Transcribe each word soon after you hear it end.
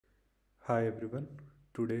Hi everyone.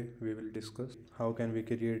 Today we will discuss how can we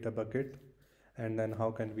create a bucket and then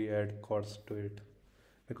how can we add CORS to it,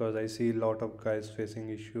 because I see a lot of guys facing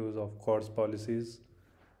issues of CORS policies.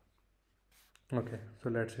 Okay, so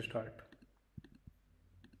let's start.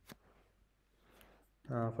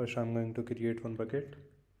 First I'm going to create one bucket.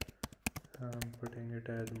 I'm putting it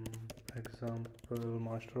as example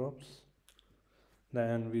master ops.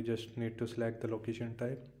 Then we just need to select the location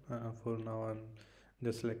type. For now I'm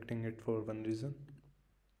just selecting it for one reason.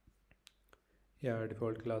 Yeah,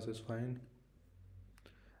 default class is fine.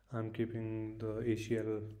 I'm keeping the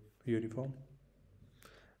ACL uniform,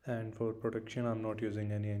 and for protection I'm not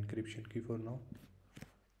using any encryption key for now.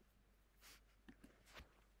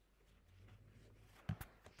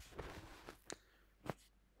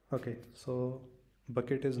 Okay, so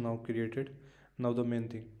bucket is now created. Now the main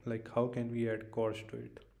thing, like how can we add CORS to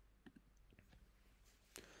it?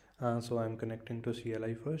 So I'm connecting to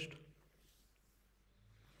CLI first.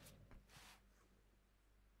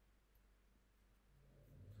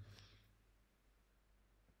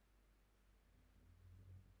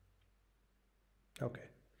 Okay,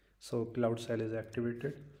 so cloud cell is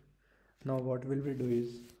activated. Now what will we do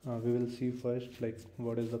is we will see first like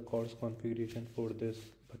what is the CORS configuration for this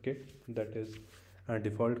bucket, that is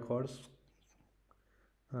default CORS.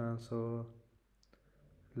 So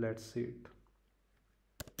let's see it.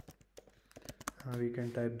 We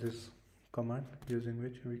can type this command using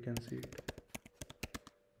which we can see it.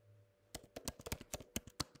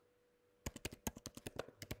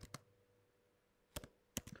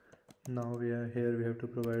 Now we are here, we have to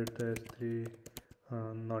provide the s3,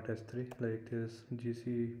 not s3, like this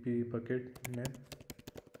GCP bucket name.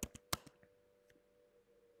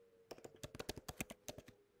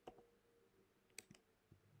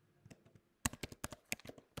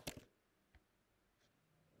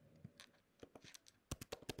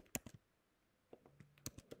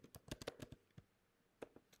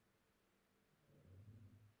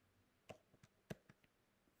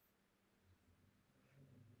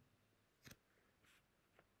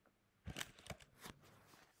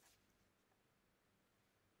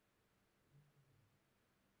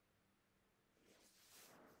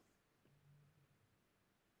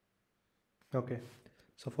 Okay,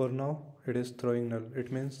 so for now it is throwing null.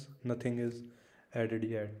 It means nothing is added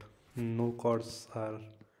yet. No CORS are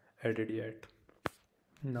added yet.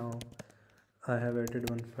 Now I have added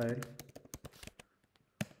one file.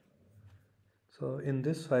 So in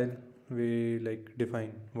this file we like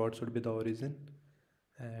define what should be the origin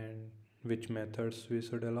and which methods we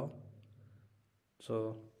should allow.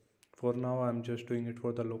 So for now I'm just doing it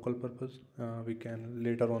for the local purpose. We can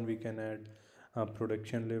later on we can add a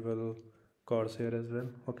production level CORS here as well.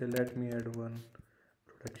 Okay, let me add one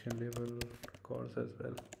production level CORS as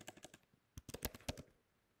well.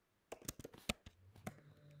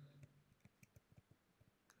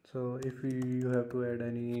 So if you have to add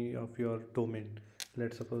any of your domain,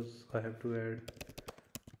 let's suppose I have to add,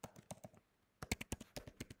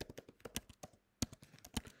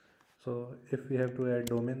 so if we have to add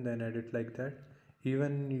domain then add it like that.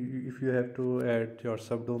 Even if you have to add your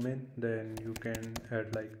subdomain then you can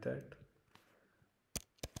add like that.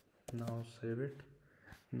 Now save it.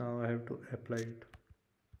 Now I have to apply it.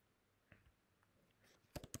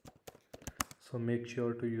 So make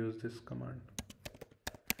sure to use this command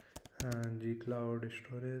and gcloud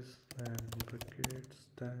storage and buckets,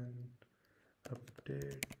 then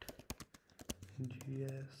update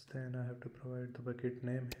gs, then I have to provide the bucket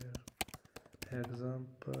name here,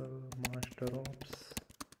 example master ops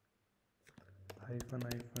hyphen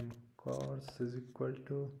hyphen CORS is equal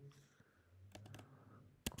to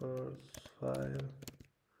CORS file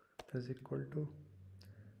is equal to,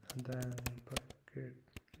 and then bucket,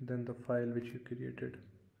 then the file which you created,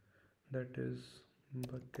 that is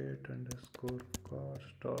bucket underscore CORS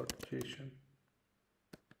dot json.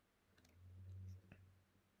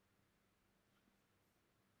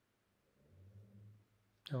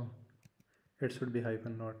 Oh, it should be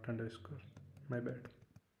hyphen not underscore, my bad.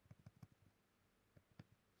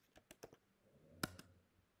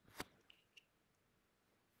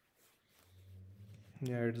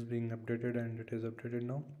 Yeah, it's being updated and it is updated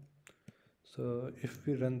now. So if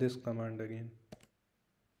we run this command again,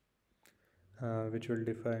 which will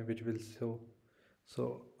define, which will show,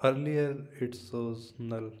 so earlier it shows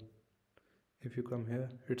null. If you come here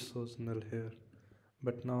it shows null here,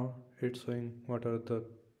 but now it's showing what are the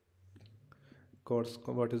CORS,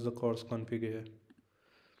 what is the CORS config here.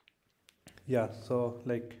 Yeah, so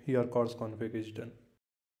like your CORS config is done.